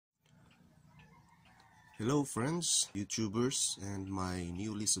Hello friends, YouTubers, and my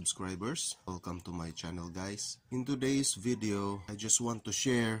newly subscribers. Welcome to my channel guys. In today's video, I just want to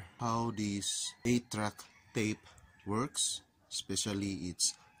share how this 8-track tape works, especially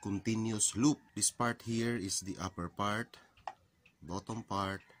its continuous loop. This part here is the upper part, bottom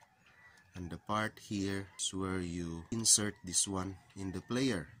part, and the part here is where you insert this one in the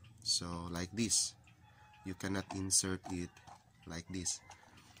player. So like this, you cannot insert it like this.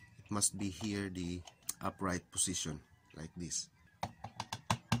 It must be here the upright position like this.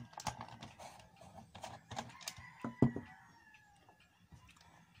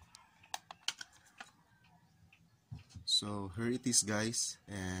 So here it is guys,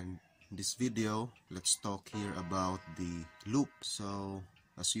 and in this video let's talk here about the loop. So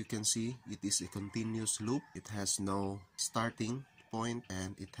as you can see, it is a continuous loop. It has no starting point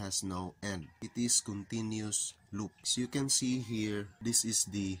and it has no end. It is continuous loop. As you can see here, this is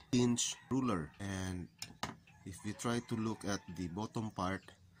the pinch ruler, and if we try to look at the bottom part,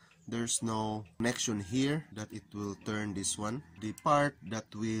 there's no connection here that it will turn this one. The part that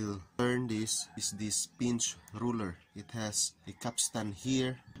will turn this is this pinch ruler. It has a capstan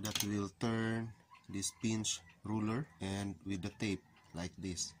here that will turn this pinch ruler, and with the tape like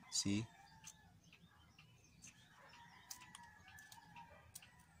this, see?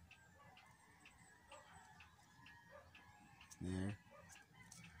 There.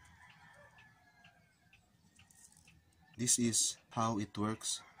 This is how it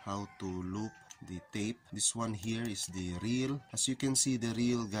works, how to loop the tape. This one here is the reel. As you can see, the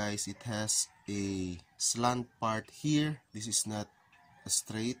reel guys, it has a slant part here. This is not a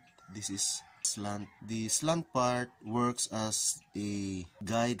straight, this is slant. The slant part works as a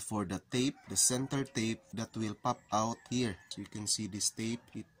guide for the tape, the center tape that will pop out here. So you can see this tape,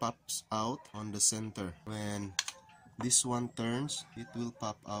 it pops out on the center. When this one turns, it will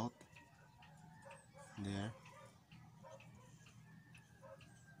pop out there.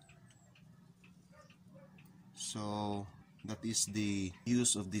 So that is the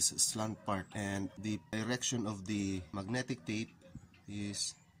use of this slant part, and the direction of the magnetic tape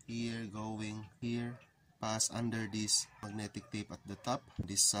is here, going here, pass under this magnetic tape at the top,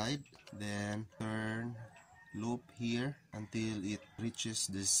 this side, then turn, loop here until it reaches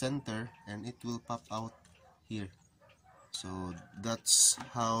the center, and it will pop out here. So that's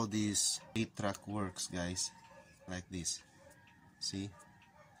how this 8-track works guys, like this, see?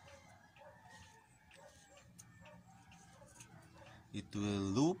 It will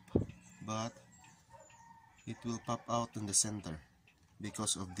loop, but it will pop out in the center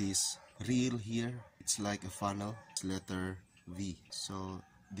because of this reel here. It's like a funnel, it's letter V. So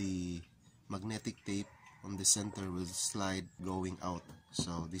the magnetic tape on the center will slide going out.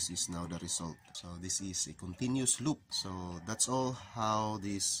 So this is now the result. So this is a continuous loop. So that's all how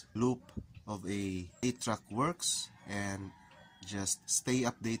this loop of a 8-track works, and just stay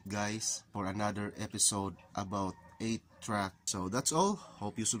updated guys for another episode about 8-track. So that's all.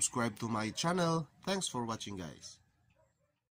 Hope you subscribe to my channel. Thanks for watching guys.